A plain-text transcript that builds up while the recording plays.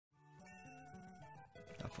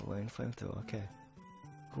Flame, Flamethrower, okay.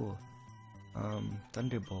 Cool.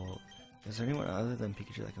 Thunderbolt. Is there anyone other than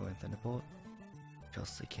Pikachu that can win Thunderbolt?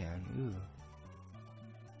 Chelsea can. Ooh.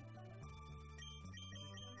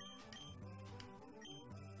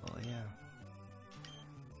 Oh yeah.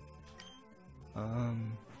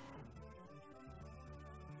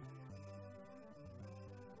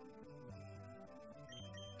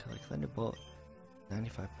 Like Thunderbolt,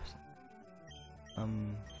 95%.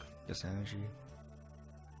 Just energy.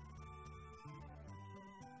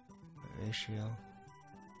 Ratio.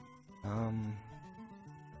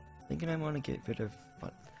 Thinking I want to get rid of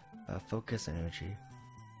focus energy,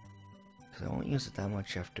 because I won't use it that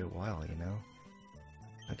much after a while, you know.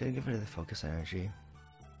 I gotta get rid of the focus energy.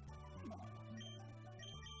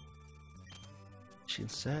 Machine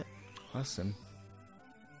set, awesome.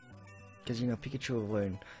 Because you know Pikachu will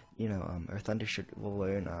learn, you know, or will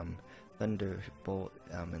learn Thunderbolt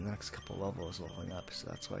in the next couple levels leveling up. So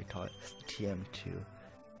that's why I taught TM to,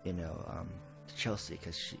 you know, to Chelsea,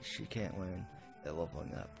 because she can't learn it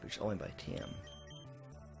leveling up, which is only by TM.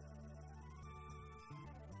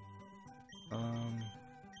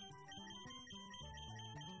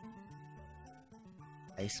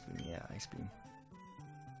 Ice Beam, yeah, Ice Beam.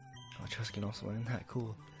 Oh, Chelsea can also learn that,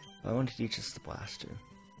 cool. I want to teach us the Blaster.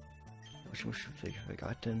 Which one should we have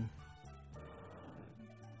forgotten?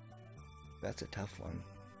 That's a tough one.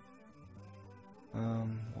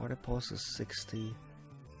 Water Pulse is 60.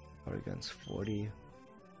 Water Gun's 40.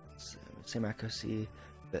 Same accuracy,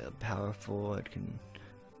 bit powerful. It can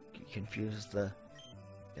confuse the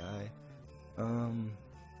guy. I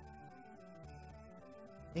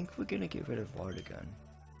think we're gonna get rid of Water Gun.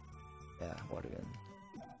 Yeah, Water Gun.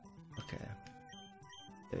 Okay.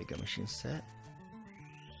 There we go, machine set.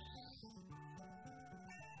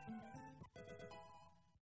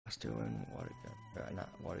 Blaster and Water Gun, or not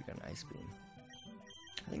Water Gun, Ice Beam.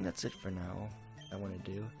 I think that's it for now. I want to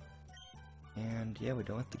do. And yeah, we're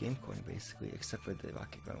done with the game coin basically, except for the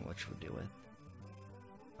Rocket Gun, which we'll deal with.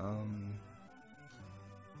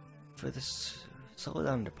 For this Slow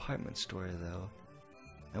Down department store though,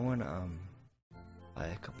 I wanna buy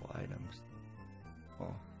a couple items.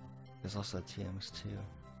 Well, there's also TMs too.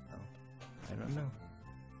 Oh, I don't know.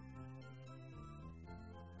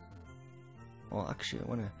 Well, actually, I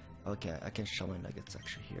wanna. Okay, I can sell my nuggets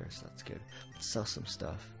actually here, so that's good. Let's sell some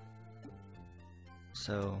stuff.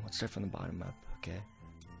 So let's start from the bottom up. Okay.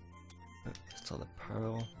 Let's sell the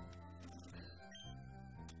pearl.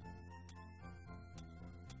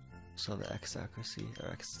 Sell the X accuracy or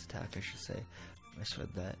X attack, I should say. I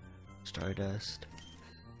misread that. Stardust.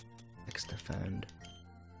 X defend.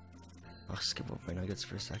 I'll skip over nuggets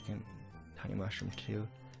for a second. Tiny mushroom too.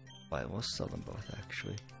 But we'll sell them both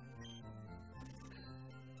actually.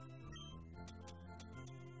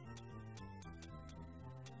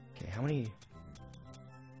 Okay, how many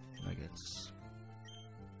nuggets?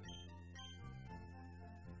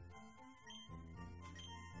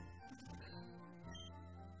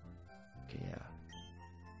 Okay, yeah.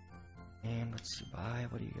 And let's see, buy.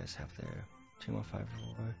 What do you guys have there?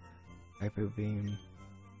 21544. Hyper Beam.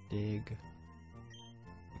 Dig.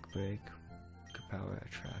 Quick Break. Good Power.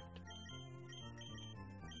 Attract.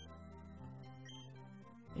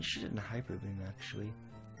 You should in Hyper Beam actually.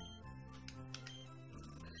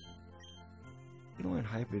 You don't want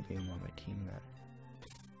Hyper Beam on my team that.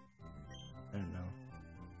 I don't know.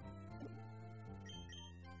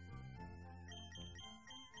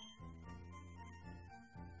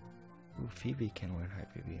 Ooh, Phoebe can learn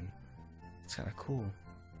Hyper Beam. It's kinda cool.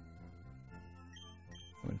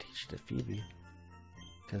 I'm gonna teach it to Phoebe.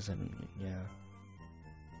 Cause yeah.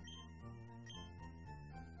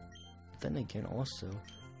 But then again also,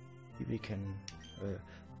 Phoebe can,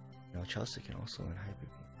 no, Chelsea can also learn Hyper Beam.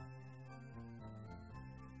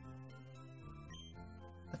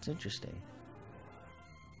 That's interesting.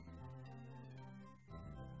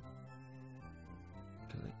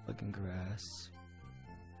 Like Bug and Grass.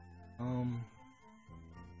 I'll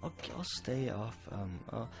stay off.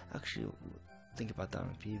 I'll actually think about that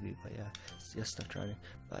on PB, but yeah, just stop trying.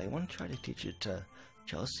 But I want to try to teach it to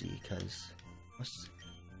Chelsea because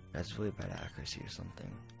that's really bad accuracy or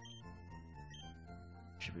something.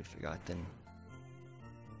 Should be forgotten.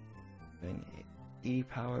 And 80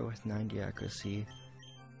 power with 90 accuracy.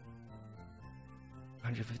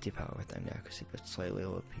 150 power with 90 accuracy, but slightly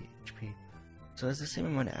lower HP. So it's the same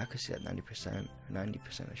amount of accuracy at 90%, or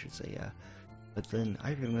 90% I should say, yeah. But then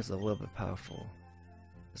Hyper Beam is a little bit powerful.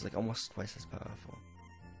 It's like almost twice as powerful.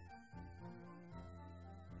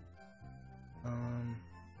 You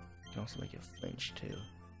can also make it flinch too.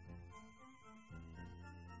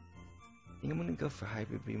 I think I'm gonna go for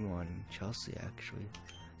Hyper Beam on Chelsea actually.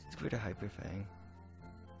 Let's give it a Hyper Fang.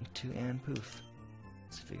 2 and poof.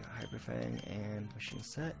 Let's figure out Hyper Fang and Machine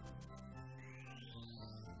Set.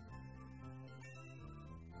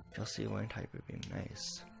 Chelsea went Hyper Beam,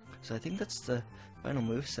 nice. So I think that's the final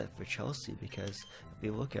moveset for Chelsea, because if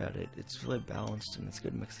you look at it, it's really balanced and it's a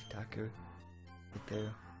good mix attacker right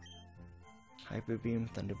there. Hyper Beam,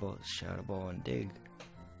 Thunderbolt, Shadow Ball, and Dig.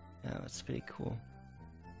 Yeah, that's pretty cool.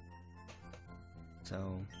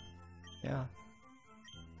 So, yeah.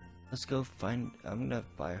 Let's go find. I'm gonna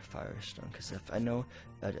buy a Firestone, because if I know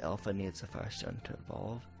that Alpha needs a Firestone to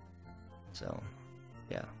evolve. So,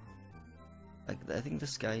 yeah. Like, I think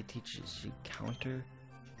this guy teaches you counter.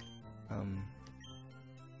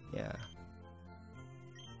 Yeah.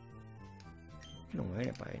 You can learn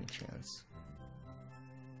it by any chance.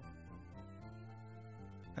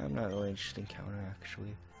 I'm not really interested in counter,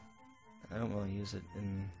 actually. I don't really use it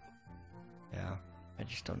in. Yeah, I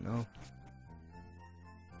just don't know.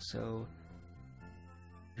 So,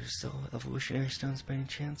 there's still evolutionary stones by any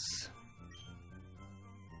chance?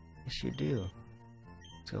 Yes, you do.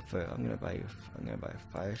 Let's go for. I'm gonna buy a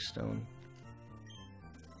Firestone.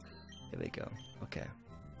 There we go. Okay.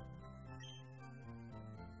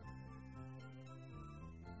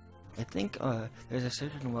 I think there's a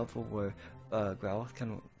certain level where Growlithe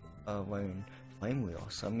can learn Flame Wheel,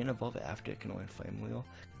 so I'm gonna evolve it after it can learn Flame Wheel.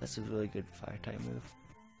 That's a really good fire type move.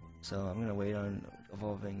 So I'm gonna wait on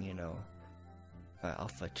evolving, you know,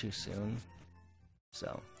 Alpha too soon.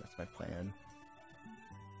 So that's my plan.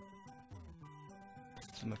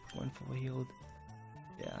 So my Pokemon fully healed.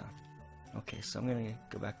 Yeah. Okay, so I'm gonna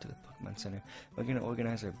go back to the Pokemon Center. We're gonna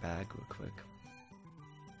organize our bag real quick.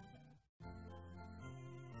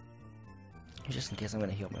 Just in case I'm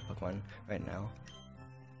gonna heal my Pokemon right now.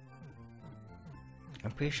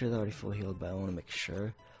 I'm pretty sure they're already fully healed, but I want to make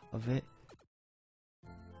sure of it.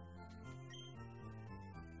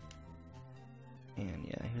 And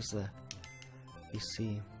yeah, here's the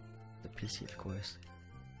PC. The PC, of course.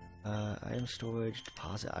 Item storage,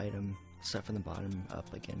 deposit item. Start from the bottom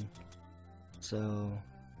up again. So,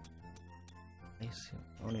 I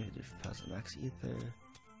want to deposit max ether.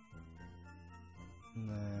 And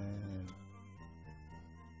then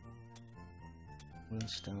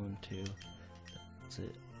Moonstone 2. That's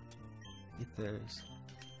it. Ethers.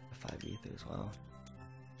 5 ethers, wow.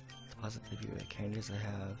 Deposit the viewer candies I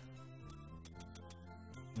have.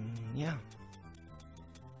 Yeah.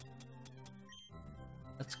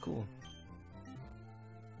 That's cool.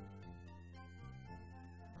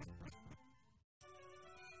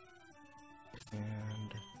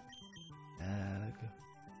 And bag.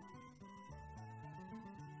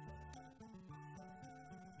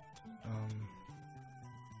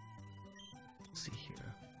 Let's see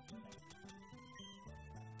here.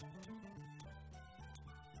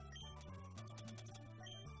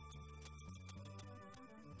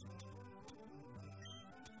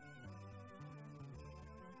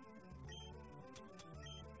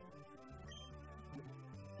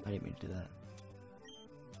 I didn't mean to do that.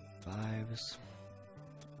 Vibes.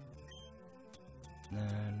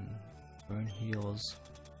 Then burn heals.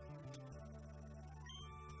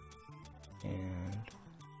 And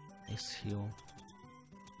ice heal.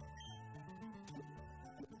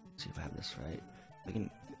 Let's see if I have this right. I can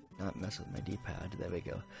not mess with my D-pad. There we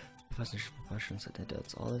go. Professor Proportions,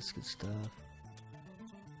 that's all this good stuff.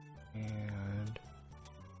 And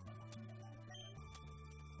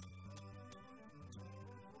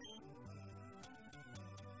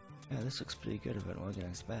yeah, this looks pretty good of an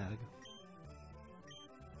organized bag.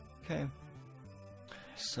 Okay.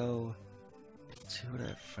 So let's see what I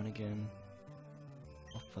have front again.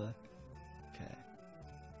 Alpha. Okay.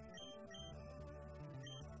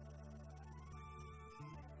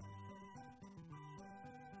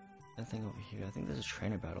 Nothing over here. I think there's a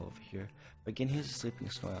trainer battle over here. But again, here's a sleeping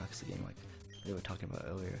Snorlax again, like we were talking about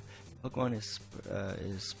earlier. Pokemon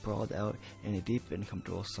is sprawled out in a deep and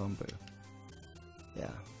comfortable slumber. Yeah.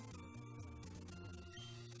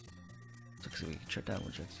 Looks like we can shut down.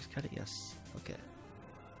 Would you like to just cut it? Yes. Okay.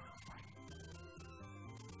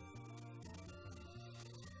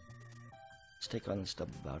 Let's take on this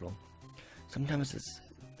double battle. Sometimes it's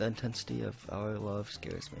the intensity of our love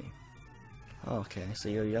scares me. Oh, okay, so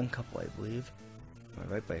you're a young couple, I believe. Am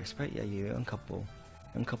I right by your sprite? Yeah, you're a young couple.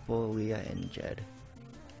 Young couple, Leah and Jed.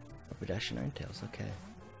 Upper Dash and Ninetales, okay.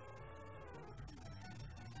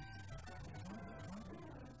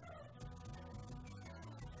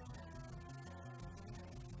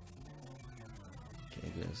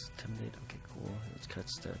 Okay, you guys intimidate. Okay, cool. Let's cut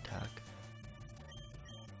their attack.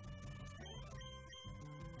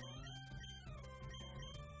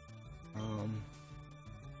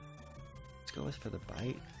 Let's go with for the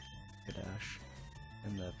bite. Rapidash,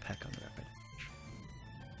 and the Peck on the Rapidash.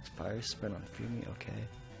 Fire Spin on Fumi, okay.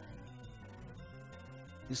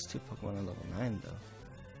 These two Pokemon are level 9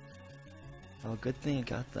 though. Oh, good thing you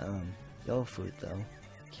got the yellow fruit though.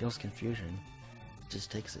 Heals Confusion.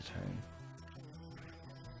 Just takes a turn.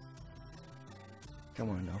 Come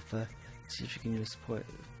on, Alpha. See if you can use support.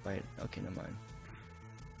 Right, okay, never mind.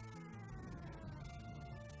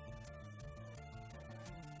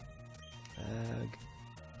 Bag.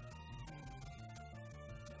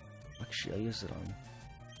 Actually, I'll use it on.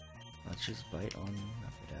 Let's just bite on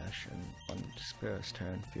Rapidash, and on Sparrow's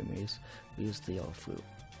turn, Fumi's, we use the yellow fruit.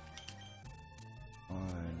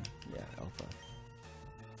 On, yeah, Alpha.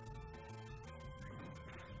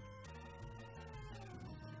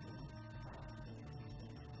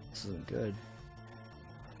 This isn't good.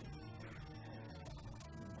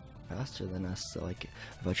 Faster than us, so like,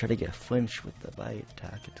 if I try to get a flinch with the bite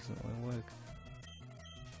attack, it doesn't really work.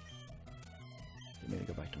 Let me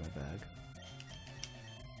go back to my bag.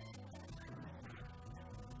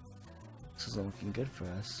 This isn't looking good for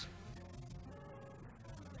us.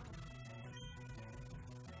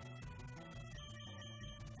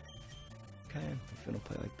 Okay, if you're gonna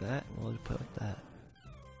play like that, we'll play like that.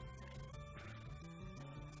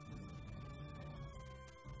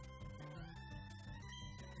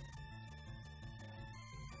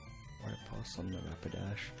 Water Pulse on the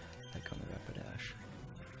Rapidash, like on the Rapidash.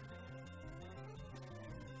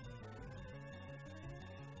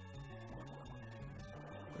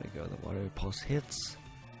 There we go, the Water Pulse hits.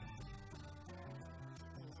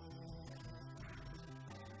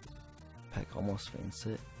 Peck almost faints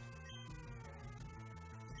it.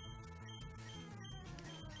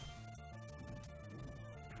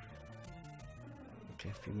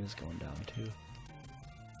 Okay, Fumi's going down too.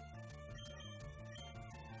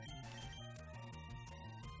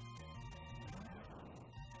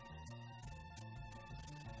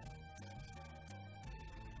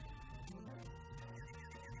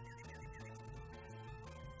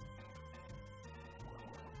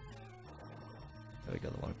 There we go,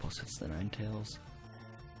 the Water Pulse hits the Ninetales.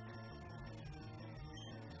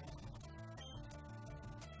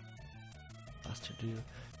 Last to do.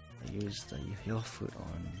 I used the heal fruit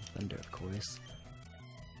on Thunder, of course.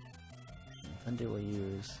 And Thunder will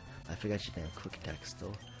use. I forgot you didn't have quick attack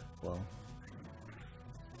still. Well,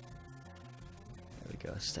 there we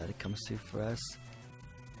go. Static comes through for us.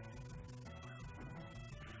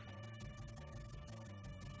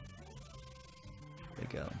 There we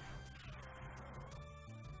go.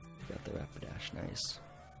 We got the Rapidash, nice.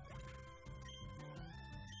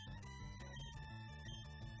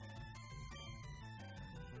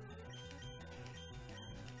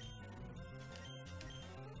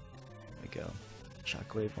 Go.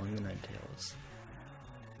 Shockwave on the Ninetales.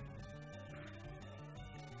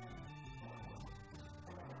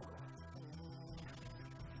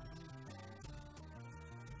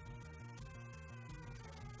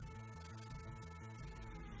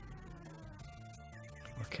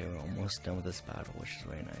 Okay, we're almost done with this battle, which is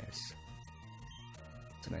very nice.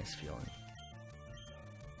 It's a nice feeling.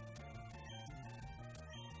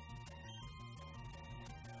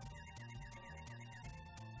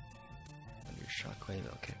 Shockwave,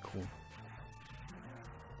 okay, cool.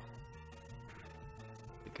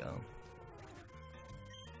 There we go.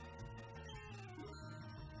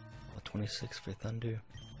 26 for Thunder.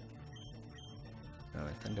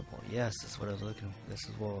 Alright, Thunderbolt. Yes, this is what I was looking for. This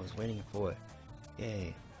is what I was waiting for.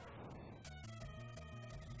 Yay.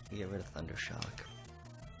 We get rid of Thunder Shock.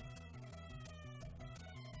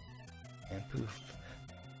 And poof.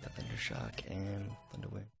 Got Thunder Shock and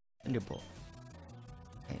Thunderwave. Thunderbolt.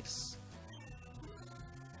 Nice.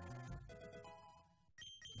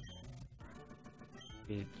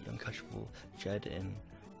 Untouchable Jed and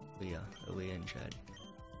Leah and Jed.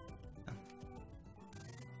 Yeah.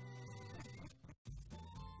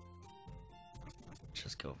 Let's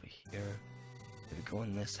just go over here. If we go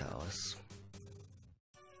in this house,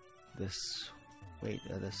 this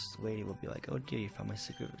lady will be like, "Oh dear, you found my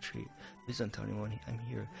secret retreat. Please don't tell anyone I'm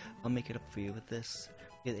here. I'll make it up for you with this."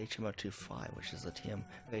 We get the HM02 Fly, which is a TM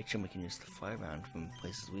HM we can use to fly around from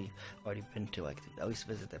places we've already been to, like at least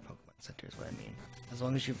visit their Pokemon Center is what I mean. As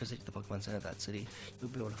long as you visit the Pokemon Center of that city,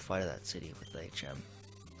 you'll be able to fly to that city with the HM.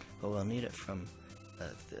 But we'll need it from the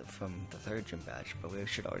third gym badge, but we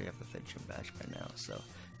should already have the third gym badge by now, so,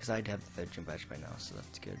 because I'd have the third gym badge by now, so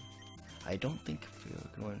that's good. I don't think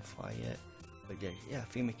Fumi can learn Fly yet, but yeah,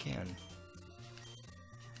 Fumi can.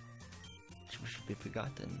 Which should be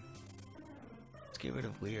forgotten. Let's get rid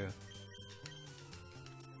of Lear.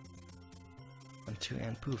 1, 2,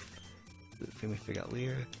 and poof. Fumi forgot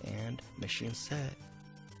Lear, and mission set.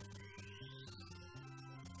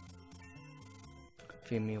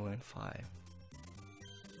 Female and Fly.